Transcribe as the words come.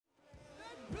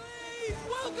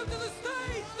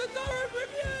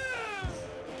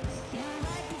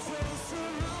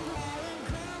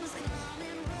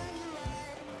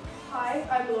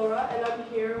I'm Laura and I'm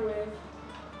here with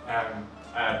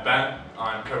Ben,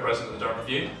 I'm co-president of the Durham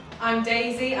Revue. I'm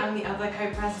Daisy, I'm the other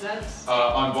co-president.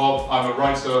 I'm Bob, I'm a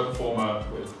writer, performer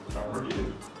with the Durham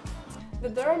Revue. The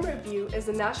Durham Revue is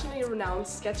a nationally renowned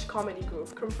sketch comedy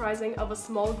group comprising of a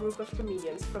small group of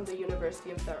comedians from the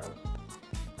University of Durham.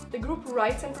 The group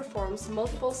writes and performs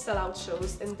multiple sellout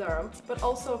shows in Durham, but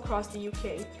also across the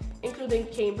UK, including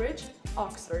Cambridge,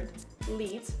 Oxford,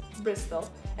 Leeds, Bristol,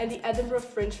 and the Edinburgh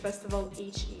Fringe Festival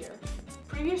each year.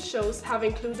 Previous shows have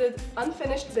included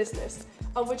Unfinished Business,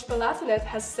 of which PalTV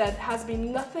has said has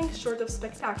been nothing short of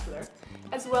spectacular,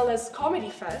 as well as Comedy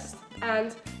Fest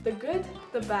and The Good,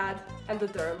 the Bad, and the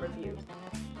Durham Revue.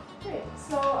 Great,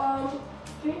 so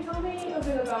can you tell me a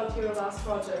bit about your last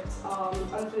project,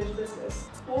 Unfinished Business?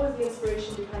 What was the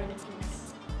inspiration behind the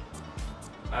piece?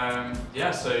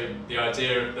 Yeah, so the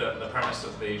idea, the premise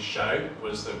of the show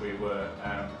was that we were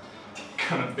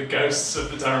kind of the ghosts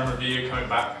of the Durham Revue coming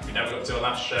back. We never got to do a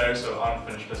last show, so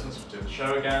Unfinished Business, we'll do the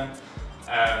show again.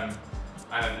 And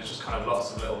it's just kind of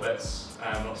lots of little bits,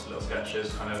 lots of little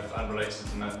sketches, kind of unrelated,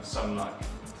 and then some like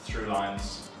through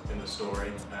lines in the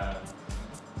story.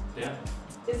 Yeah.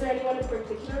 Is there anyone in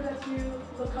particular that you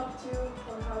look up to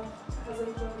or has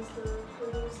influenced the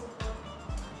career so far?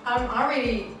 I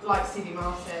really like Stevie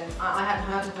Martin. I hadn't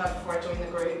heard of her before I joined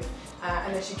the group,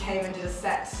 and then she came and did a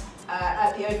set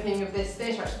at the opening of this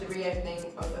theatre, actually the reopening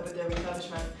of the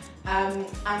refurbishment.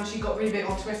 And she got really big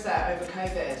on Twitter over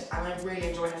COVID, and I really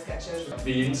enjoy her sketches.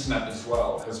 The internet as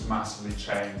well has massively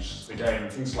changed the game.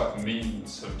 Things like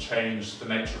memes have changed the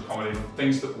nature of comedy,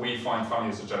 things that we find funny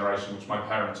as a generation, which my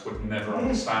parents would never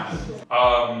understand.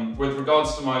 With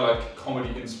regards to my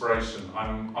comedy inspiration,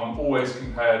 I'm always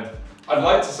compared, I'd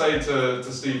like to say to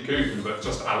Steve Coogan, but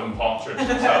just Alan Partridge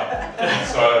himself.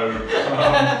 So,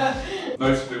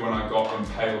 notably when I got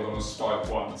impaled on a spike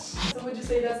once. So would you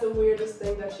say that's the weirdest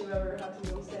thing that you've ever had to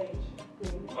do on stage?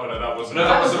 Oh no, that wasn't. No,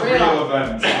 that was a real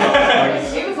event.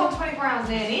 It was on 24 Hours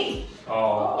A&E.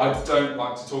 Oh, I don't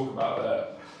like to talk about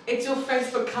it. It's your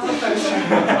Facebook cover photo.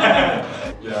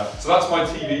 Yeah, so that's my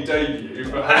TV debut.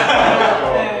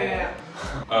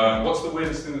 But what's the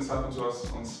weirdest thing that's happened to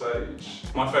us on stage?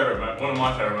 One of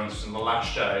my favourite moments was in the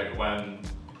last show when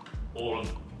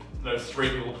there were 3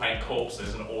 people playing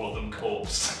corpses and all of them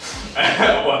corpsed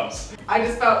at once. I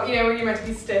just felt, when you're meant to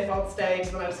be stiff on stage,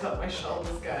 and then I just felt my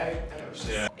shoulders go.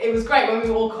 And it was great when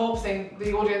we were all corpsing,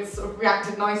 the audience sort of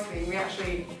reacted nicely. We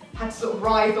actually had to sort of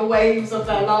ride the waves of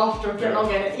their laughter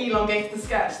and elongate the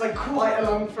sketch for a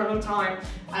long time.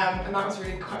 And that was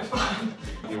really quite fun.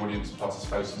 The audience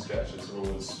participation sketches are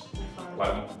always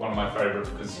one of my favourite,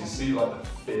 because you see the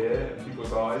fear in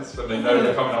people's eyes when they know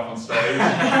they're coming up on stage.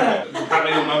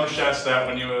 Apparently your mum shouted out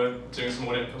when you were doing some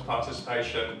audience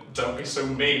participation, "Don't be so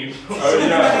mean." Oh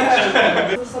yeah.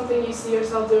 Is this something you see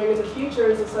yourself doing in the future?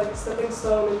 Is this like a stepping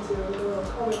stone into the world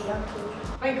of comedy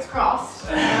acting? Fingers crossed.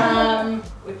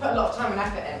 We put a lot of time and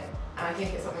effort in, and I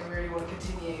think it's something we really want to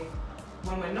continue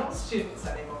when we're not students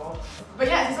anymore. But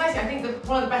yeah, it's exciting. I think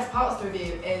one of the best parts of the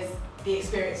review is the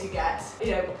experience you get.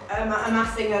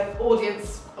 Amassing an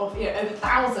audience of over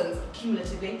thousands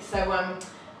cumulatively. So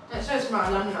it shows from our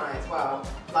alumni as well,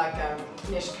 like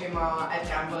Nish, Kumar, Ed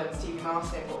Gamble and Stevie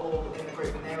Martin were all in the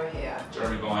group when they were here.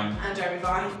 Jeremy Vine. And Jeremy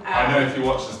Vine. I know if you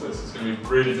watch this, it's going to be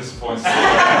really disappointing. So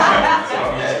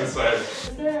I'm just going to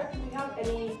say. Do you have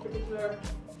any particular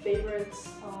favourite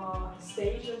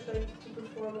stage to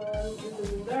perform on? Is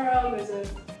it in Durham? Is it?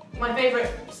 My favourite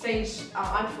stage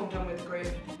I performed on with the group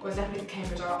was definitely the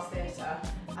Cambridge Arts Theatre,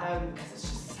 because it's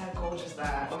just so gorgeous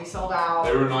there. We sold out.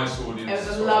 They were a nice audience. It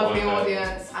was a lovely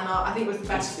audience, and I think it was the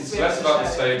best. It's less about the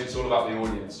stage, it's all about the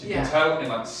audience. You can tell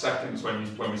in seconds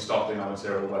when we start doing our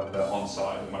material whether they're on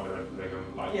side and whether they're going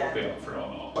to be up for it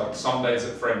or not. Some days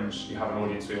at Fringe, you have an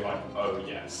audience where you're like, oh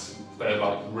yes, they're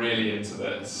really into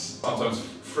this. Sometimes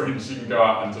Fringe, you can go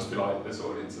out and just be like, this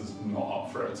audience is not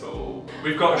up for it at all.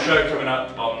 We've got a show coming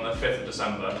up on the 5th of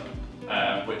December,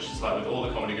 which is with all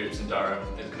the comedy groups in Durham.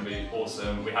 It's going to be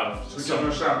awesome. We have. So we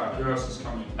got a shout out. Who else is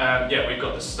coming? Yeah, we've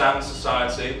got the Stand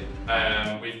Society.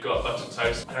 We've got Buttered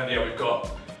Toast, and yeah, we've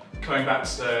got coming back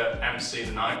to MC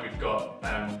tonight. We've got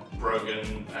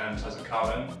Brogan and Tyson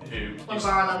Carlin, who one of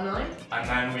our alumni. And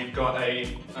then we've got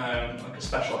a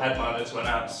special headliner to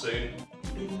announce soon.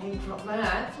 Big name drop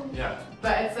there. Yeah.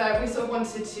 But it's, we sort of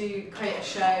wanted to create a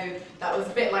show that was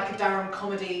a bit like a Durham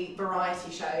comedy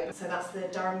variety show. So that's the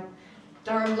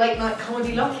Durham late night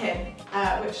comedy lock-in,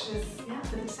 which is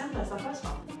for December. It's our first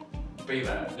one. Be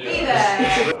there. Yeah. Be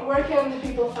there. Where can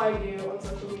people find you on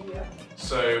social media?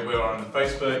 So we're on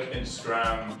Facebook,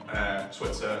 Instagram,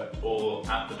 Twitter, all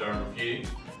at the Durham Revue.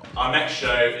 our next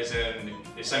show is in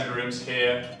the assembly rooms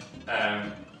here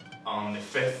on the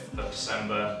 5th of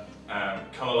December.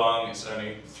 Come along, it's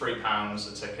only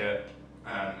 £3 a ticket.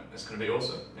 It's going to be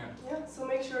awesome. Yeah, so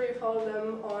make sure you follow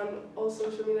them on all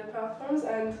social media platforms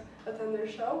and attend their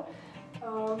show.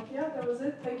 Yeah, that was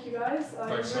it. Thank you guys.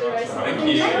 Thanks so really much nice for having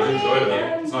meeting us. you. Really enjoyed it.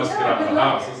 And It's nice to yeah, get out of good the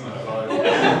luck. house, isn't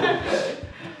it? Like,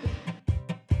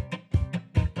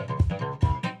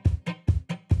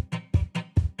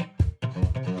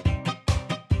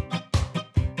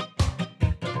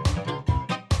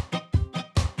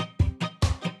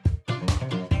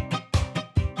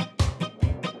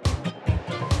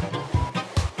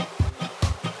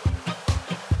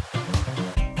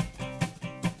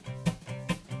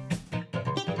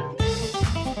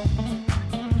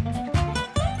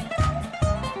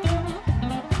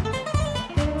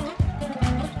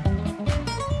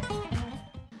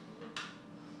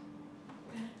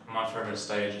 My favourite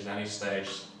stage is any stage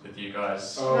with you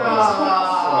guys. oh,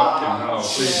 fucking hell,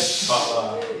 please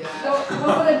cut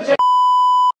that. Yeah.